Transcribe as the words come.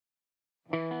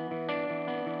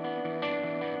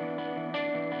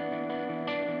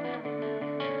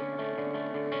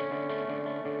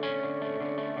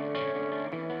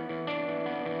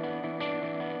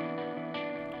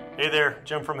Hey there,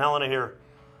 Jim from Helena here.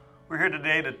 We're here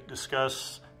today to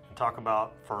discuss and talk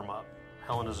about Firm Up,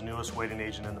 Helena's newest weighting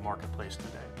agent in the marketplace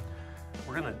today.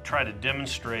 We're going to try to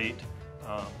demonstrate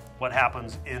what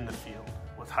happens in the field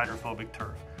with hydrophobic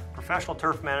turf. Professional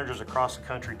turf managers across the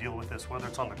country deal with this, whether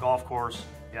it's on the golf course,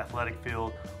 the athletic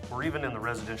field, or even in the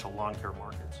residential lawn care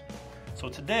markets. So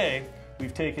today,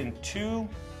 we've taken two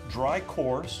dry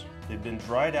cores. They've been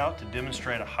dried out to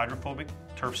demonstrate a hydrophobic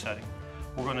turf setting.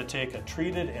 We're going to take a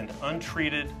treated and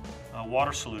untreated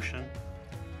water solution.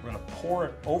 We're going to pour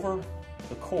it over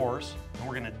the cores, and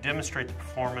we're going to demonstrate the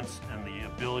performance and the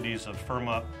abilities of Firm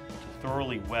Up to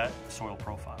thoroughly wet the soil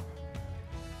profile.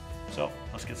 So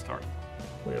let's get started.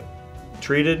 We have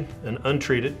treated and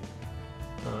untreated.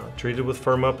 Treated with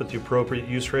Firm Up at the appropriate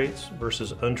use rates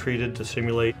versus untreated to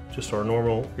simulate just our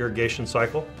normal irrigation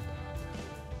cycle.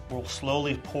 We'll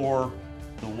slowly pour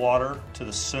the water to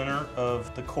the center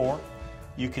of the core.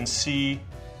 You can see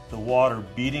the water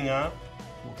beating up.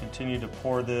 We'll continue to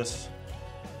pour this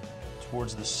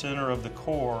towards the center of the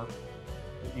core.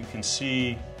 You can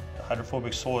see the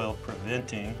hydrophobic soil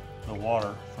preventing the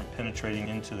water from penetrating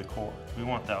into the core. We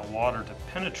want that water to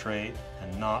penetrate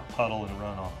and not puddle and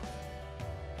run off.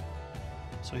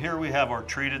 So here we have our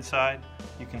treated side.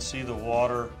 You can see the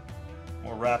water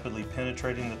more rapidly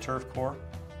penetrating the turf core.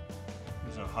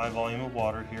 There's a high volume of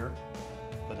water here,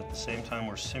 but at the same time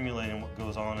we're simulating what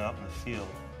goes on out in the field.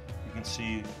 You can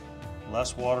see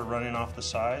less water running off the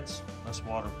sides, less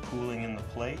water pooling in the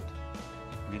plate.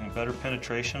 We're getting better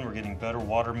penetration, we're getting better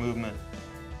water movement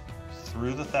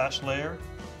through the thatch layer.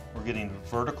 We're getting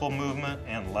vertical movement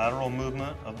and lateral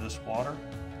movement of this water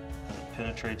as it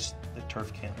penetrates the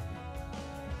turf canopy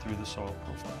and through the soil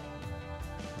profile.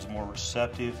 It's more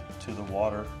receptive to the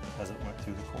water as it went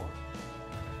through the core.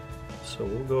 So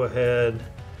we'll go ahead,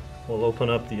 we'll open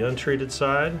up the untreated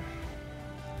side.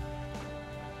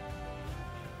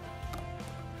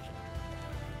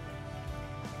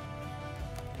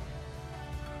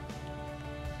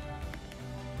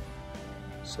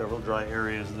 Several dry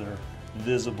areas that are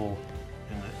visible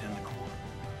in the core.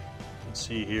 You can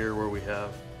see here where we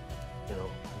have,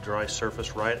 dry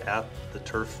surface right at the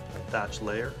turf and thatch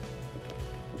layer.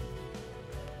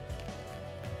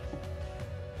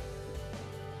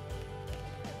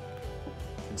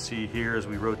 You can see here as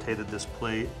we rotated this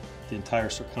plate, the entire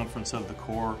circumference of the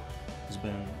core has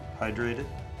been hydrated.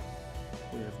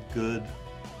 We have good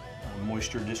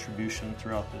moisture distribution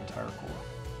throughout the entire core.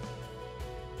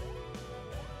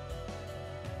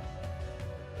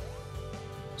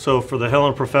 So for the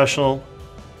Helena professional,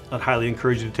 I'd highly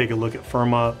encourage you to take a look at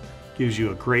Firm Up. Gives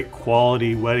you a great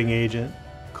quality wetting agent,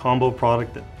 combo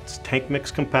product that's tank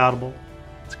mix compatible.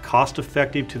 It's cost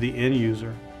effective to the end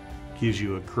user. Gives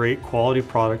you a great quality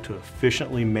product to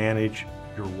efficiently manage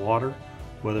your water,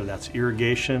 whether that's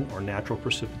irrigation or natural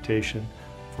precipitation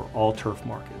for all turf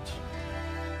markets.